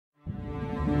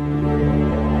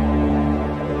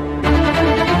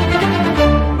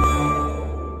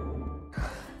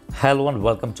Hello and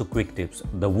welcome to Quick Tips,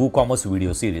 the WooCommerce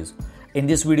video series. In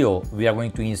this video, we are going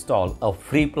to install a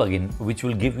free plugin which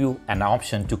will give you an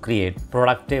option to create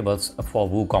product tables for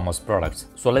WooCommerce products.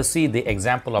 So let's see the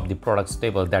example of the products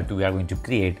table that we are going to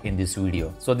create in this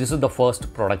video. So this is the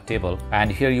first product table,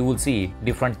 and here you will see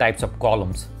different types of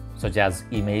columns such as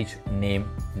image, name,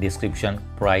 description,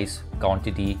 price,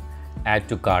 quantity, add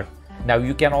to cart. Now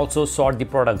you can also sort the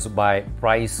products by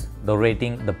price, the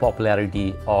rating, the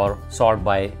popularity, or sort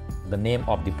by the name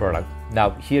of the product.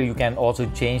 Now here you can also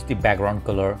change the background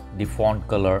color, the font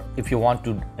color. If you want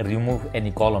to remove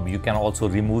any column, you can also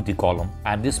remove the column.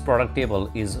 And this product table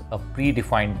is a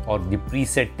predefined or the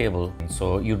preset table,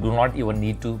 so you do not even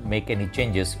need to make any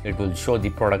changes. It will show the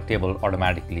product table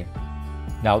automatically.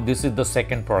 Now this is the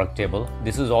second product table.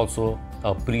 This is also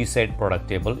a preset product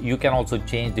table. You can also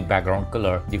change the background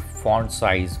color, the font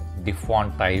size, the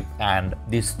font type, and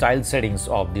the style settings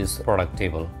of this product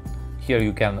table. Here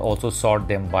you can also sort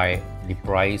them by the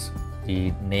price, the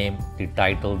name, the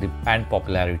title, and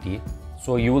popularity.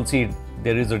 So you will see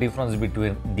there is a difference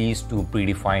between these two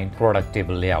predefined product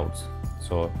table layouts.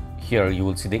 So here you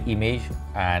will see the image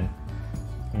and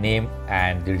name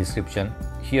and the description.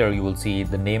 Here you will see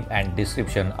the name and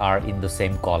description are in the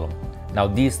same column. Now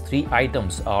these three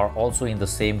items are also in the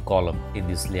same column in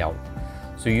this layout.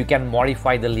 So you can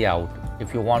modify the layout.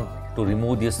 If you want to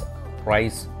remove this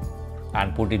price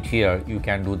and put it here, you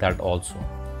can do that also.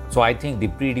 So I think the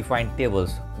predefined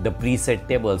tables, the preset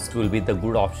tables will be the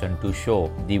good option to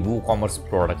show the WooCommerce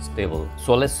products table.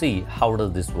 So let's see how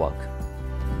does this work.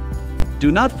 Do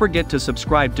not forget to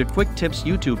subscribe to Quick Tips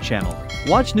YouTube channel.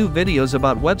 Watch new videos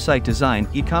about website design,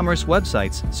 e-commerce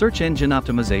websites, search engine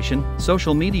optimization,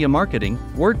 social media marketing,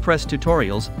 WordPress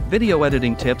tutorials, video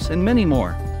editing tips, and many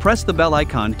more. Press the bell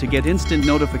icon to get instant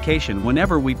notification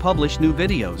whenever we publish new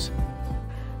videos.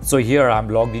 So here I'm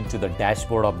logged into the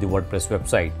dashboard of the WordPress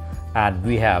website, and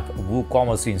we have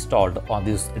WooCommerce installed on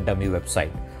this dummy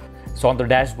website. So on the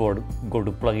dashboard, go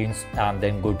to plugins and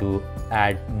then go to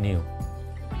add new.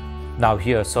 Now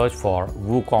here search for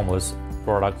WooCommerce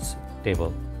products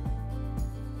table.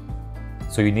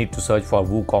 So you need to search for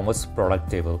WooCommerce product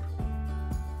table.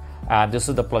 And this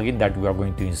is the plugin that we are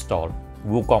going to install,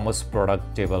 WooCommerce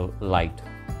product table Lite.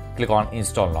 Click on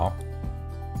install now.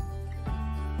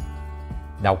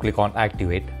 Now click on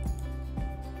activate.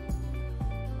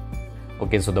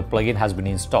 Okay, so the plugin has been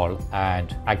installed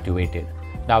and activated.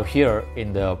 Now here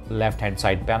in the left hand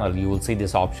side panel, you will see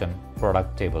this option,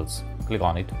 product tables. Click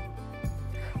on it.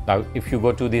 Now if you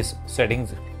go to these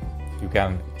settings, you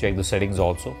can check the settings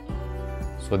also.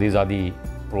 So these are the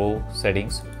pro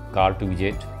settings, cart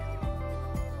widget.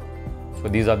 So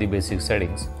these are the basic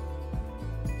settings.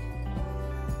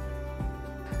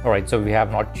 Alright, so we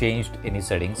have not changed any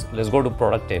settings. Let's go to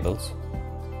product tables.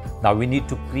 Now we need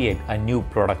to create a new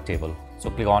product table.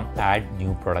 So click on add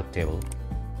new product table.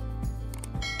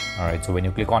 Alright, so when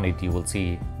you click on it, you will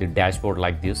see the dashboard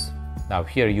like this. Now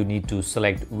here you need to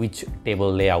select which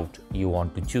table layout you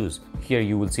want to choose. Here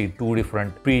you will see two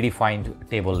different predefined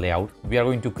table layout. We are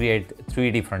going to create three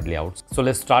different layouts. So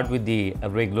let's start with the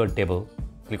regular table.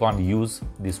 Click on use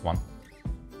this one.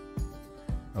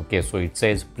 Okay, so it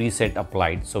says preset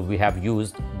applied. So we have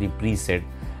used the preset,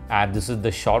 and this is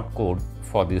the short code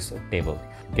for this table.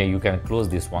 Okay, you can close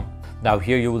this one. Now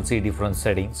here you will see different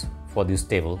settings for this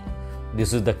table.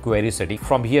 This is the query setting.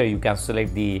 From here you can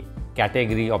select the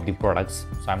category of the products.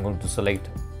 So I'm going to select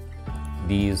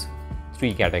these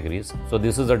three categories. So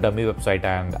this is a dummy website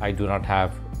and I do not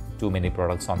have too many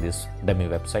products on this dummy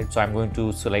website. So I'm going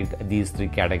to select these three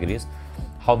categories.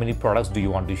 How many products do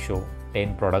you want to show?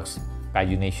 10 products.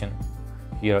 Pagination.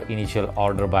 Here initial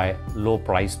order by low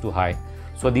price to high.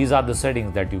 So these are the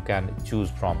settings that you can choose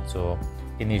from. So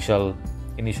initially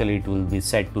it will be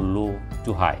set to low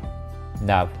to high.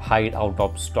 Now hide out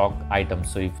of stock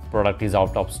items. So if product is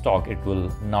out of stock, it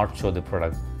will not show the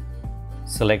product.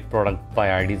 Select product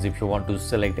by IDs. If you want to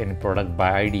select any product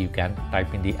by ID, you can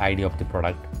type in the ID of the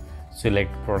product.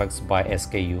 Select products by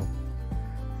SKU.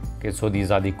 Okay, so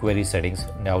these are the query settings.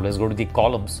 Now let's go to the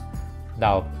columns.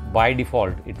 Now by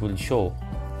default it will show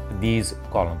these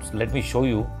columns. Let me show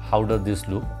you how does this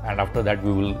look, and after that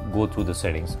we will go through the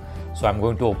settings. So I'm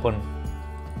going to open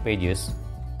pages,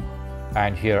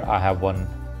 and here I have one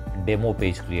demo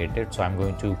page created. So I'm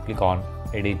going to click on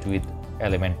edit with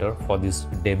Elementor for this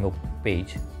demo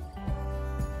page.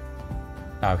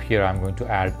 Now here I'm going to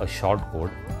add a short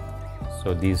code.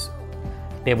 So this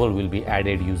table will be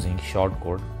added using short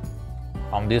code.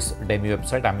 On this demo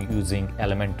website I'm using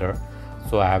Elementor.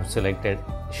 So I have selected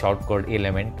shortcode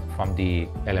element from the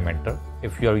Elementor.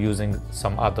 If you are using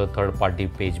some other third-party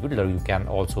page builder, you can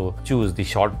also choose the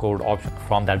shortcode option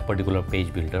from that particular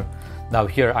page builder. Now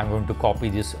here I'm going to copy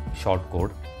this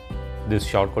shortcode. This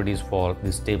shortcode is for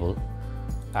this table,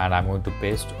 and I'm going to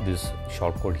paste this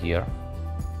shortcode here,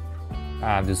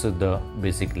 and this is the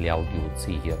basic layout you will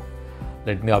see here.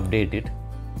 Let me update it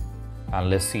and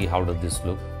let's see how does this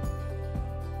look.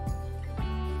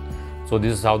 So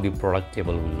this is how the product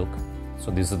table will look.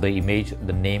 So this is the image,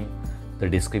 the name, the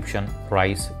description,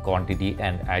 price, quantity,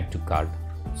 and add to cart.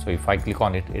 So if I click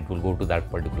on it, it will go to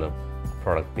that particular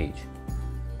product page.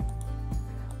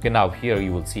 Okay, now here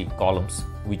you will see columns.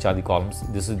 Which are the columns?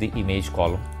 This is the image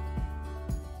column.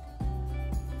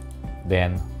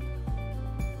 Then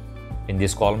in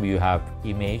this column you have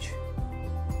image,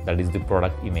 that is the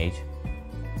product image.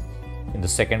 In the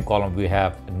second column we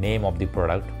have name of the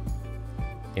product.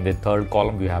 In the third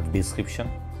column we have description,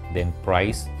 then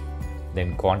price,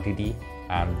 then quantity,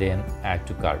 and then add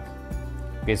to cart.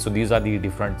 Okay, so these are the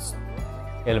different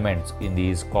elements in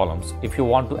these columns. If you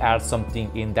want to add something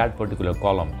in that particular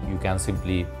column, you can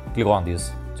simply click on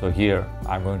this. So here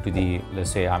I'm going to the,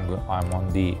 let's say I'm on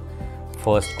the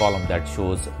first column that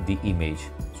shows the image.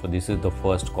 So this is the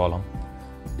first column.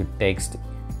 The text,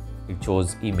 it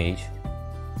shows image.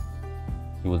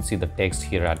 You will see the text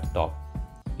here at the top,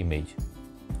 image,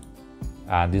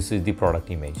 and this is the product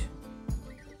image.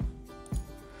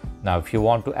 Now if you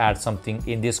want to add something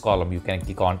in this column, you can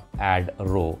click on add a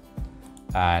row,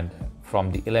 and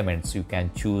from the elements you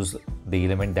can choose the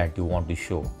element that you want to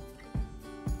show.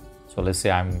 So let's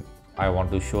say I want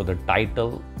to show the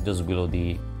title just below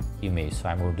the image, so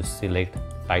I'm going to select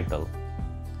title,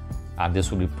 and this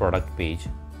will be product page.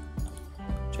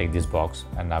 Check this box,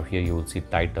 and now here you will see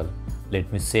title. Let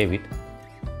me save it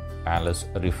and let's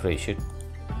refresh it.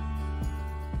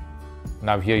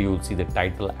 Now here you will see the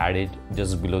title added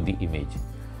just below the image.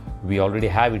 We already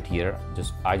have it here.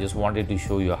 I just wanted to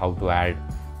show you how to add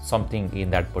something in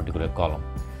that particular column.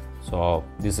 So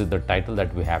this is the title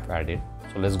that we have added.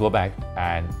 So let's go back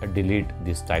and delete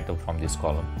this title from this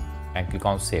column and click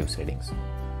on save settings.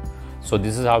 So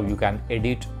this is how you can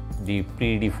edit the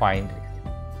predefined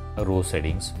row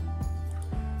settings.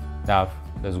 Now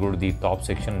let's go to the top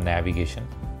section, navigation.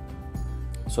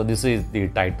 So this is the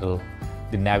title,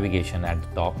 the navigation at the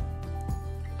top.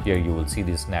 Here you will see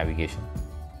this navigation.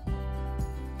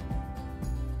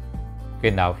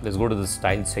 Okay, now let's go to the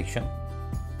style section,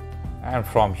 and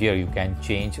from here you can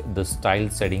change the style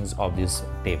settings of this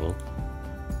table.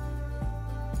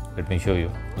 Let me show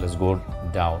you. Let's go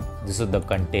down. This is the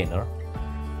container.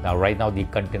 Now right now the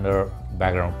container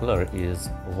background color is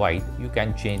white. You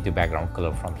can change the background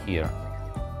color from here.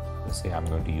 Let's say I'm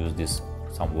going to use this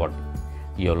somewhat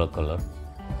yellow color.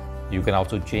 You can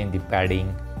also change the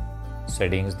padding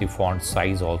settings, the font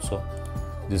size also.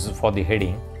 This is for the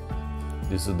heading.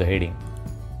 This is the heading.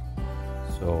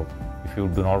 So if you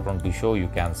do not want to show, you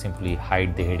can simply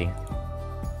hide the heading.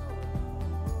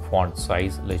 Font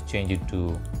size, let's change it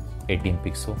to 18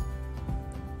 pixel.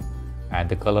 And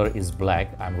the color is black.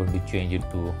 I'm going to change it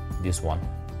to this one.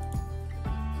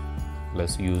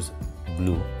 Let's use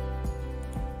blue.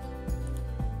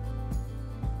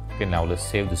 Okay, now let's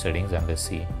save the settings and let's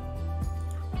see.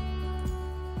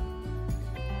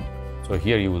 So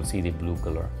here you will see the blue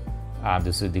color, and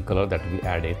this is the color that we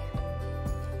added.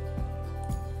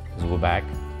 Let's go back.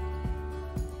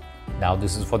 Now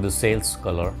this is for the sales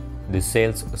color, the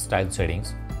sales style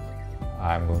settings.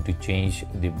 I'm going to change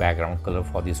the background color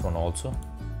for this one also.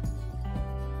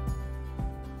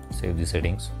 Save the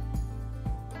settings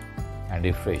and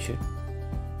refresh it,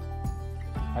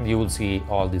 and you will see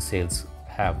all the sales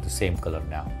have the same color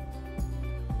now.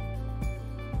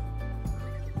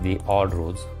 The odd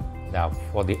rows. Now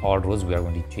for the odd rows we are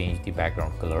going to change the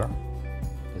background color.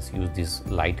 Let's use this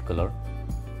light color.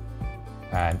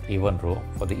 And even row,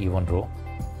 for the even row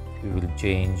we will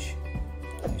change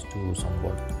these to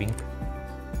somewhat pink,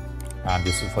 and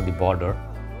this is for the border.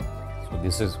 So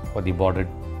this is for the border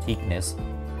thickness.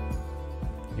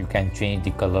 You can change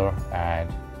the color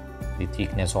and the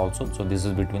thickness also. So this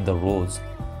is between the rows,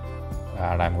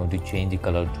 and I'm going to change the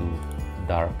color to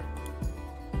dark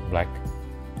black.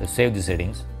 Let's save the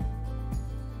settings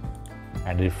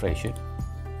and refresh it.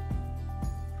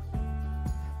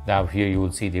 Now here you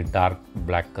will see the dark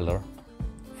black color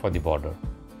for the border.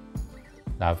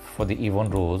 Now for the even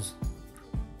rows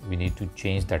we need to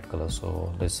change that color,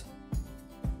 so let's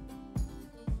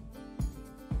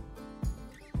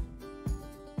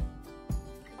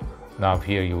now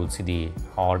here you will see the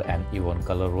odd and even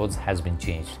color rows has been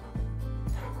changed.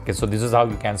 Okay, so this is how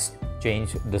you can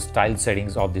change the style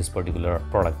settings of this particular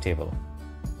product table.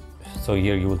 So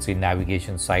here you will see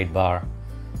navigation sidebar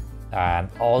and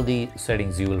all the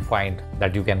settings you will find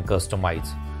that you can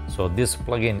customize. So this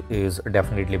plugin is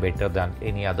definitely better than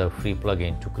any other free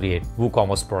plugin to create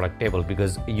WooCommerce product table,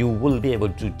 because you will be able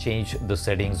to change the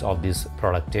settings of this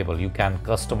product table. You can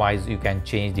customize, you can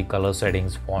change the color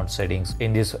settings, font settings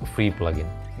in this free plugin.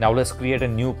 Now let's create a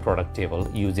new product table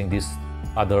using this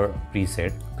other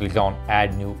preset. Click on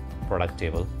add new product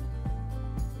table.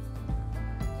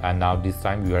 And now this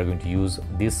time we are going to use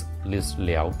this list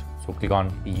layout. So click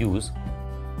on use.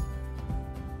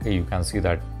 Okay, you can see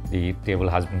that the table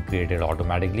has been created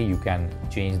automatically. You can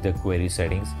change the query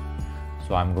settings.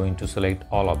 So I'm going to select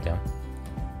all of them.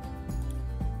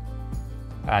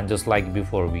 And just like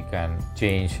before, we can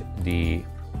change the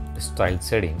style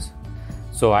settings.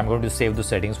 So I'm going to save the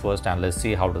settings first and let's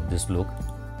see how does this look.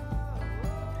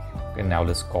 Okay, now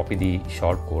let's copy the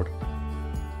shortcode.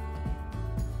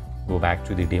 Go back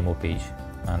to the demo page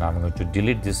and I'm going to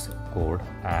delete this code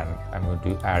and I'm going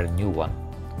to add a new one.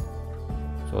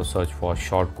 So search for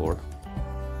shortcode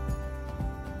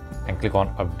and click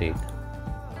on update.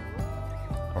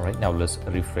 Alright, now let's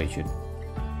refresh it.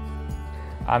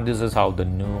 And this is how the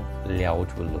new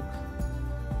layout will look.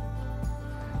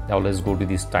 Now let's go to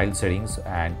the style settings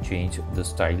and change the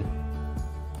style.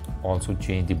 Also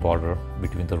change the border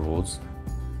between the rows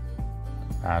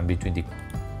and between the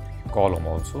column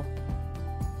also.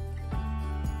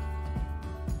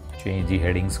 Change the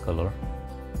headings color.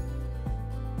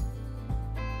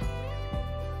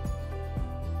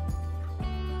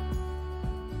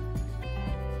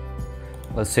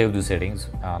 Let's save the settings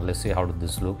and let's see how does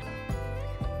this look.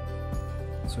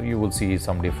 So you will see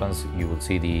some difference. You will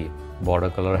see the border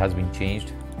color has been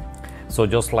changed. So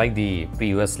just like the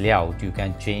previous layout, you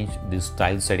can change the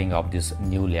style setting of this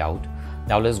new layout.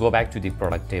 Now let's go back to the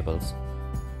product tables.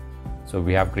 So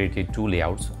we have created two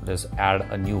layouts. Let's add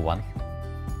a new one.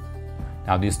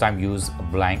 Now this time use a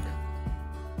blank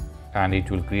and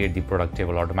it will create the product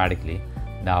table automatically.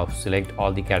 Now select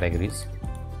all the categories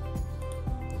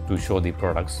to show the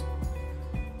products.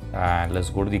 And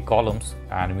let's go to the columns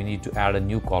and we need to add a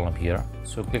new column here.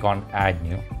 So click on add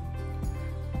new.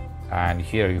 And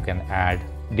here you can add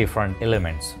different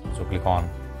elements. So click on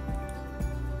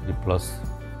the plus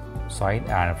sign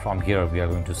and from here we are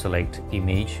going to select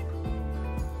image,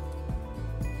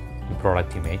 the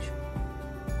product image,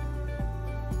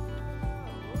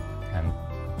 and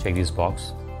check this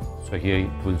box. So here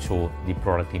it will show the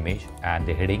product image and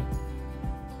the heading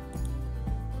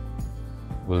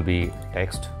will be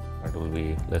text. That will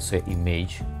be, let's say,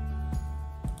 image.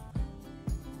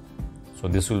 So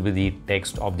this will be the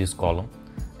text of this column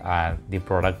and the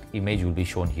product image will be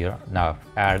shown here. Now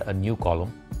add a new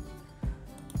column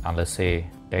and let's say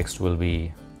text will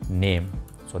be name.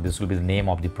 So this will be the name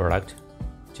of the product.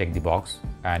 Check the box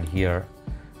and here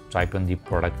type in the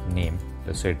product name.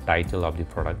 Let's say title of the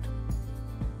product.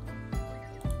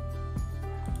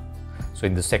 So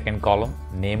in the second column,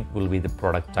 name will be the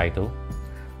product title.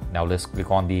 Now let's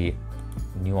click on the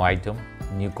new item,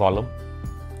 new column,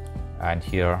 and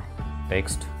here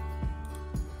text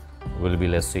will be,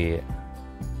 let's say,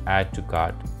 add to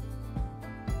cart.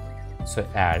 So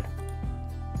add,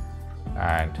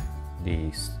 and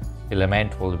the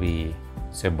element will be,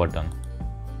 say, button,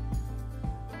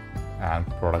 and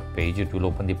product page. It will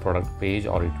open the product page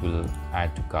or it will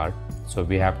add to cart. So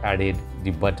we have added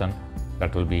the button,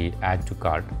 that will be add to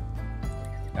cart,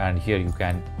 and here you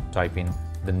can type in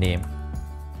the name.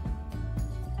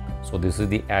 So this is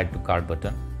the add to cart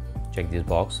button. Check this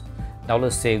box. Now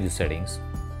let's save the settings.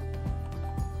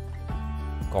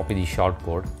 Copy the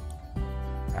shortcode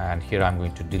and here I'm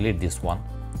going to delete this one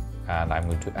and I'm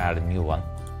going to add a new one.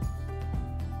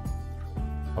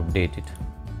 Update it.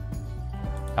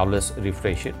 Now let's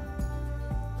refresh it.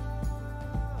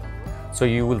 So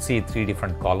you will see three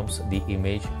different columns: the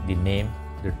image, the name,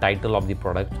 the title of the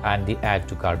product, and the add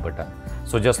to cart button.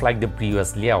 So just like the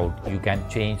previous layout, you can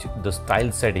change the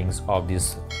style settings of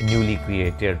this newly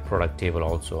created product table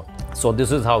also. So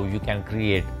this is how you can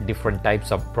create different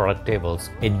types of product tables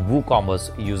in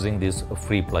WooCommerce using this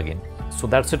free plugin. So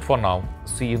that's it for now.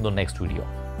 See you in the next video.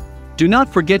 Do not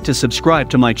forget to subscribe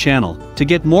to my channel to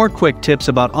get more quick tips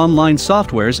about online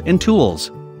softwares and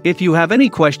tools. If you have any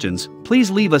questions,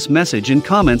 please leave us message in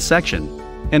comments section.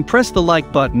 And press the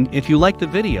like button if you like the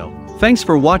video. Thanks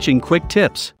for watching Quick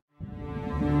Tips.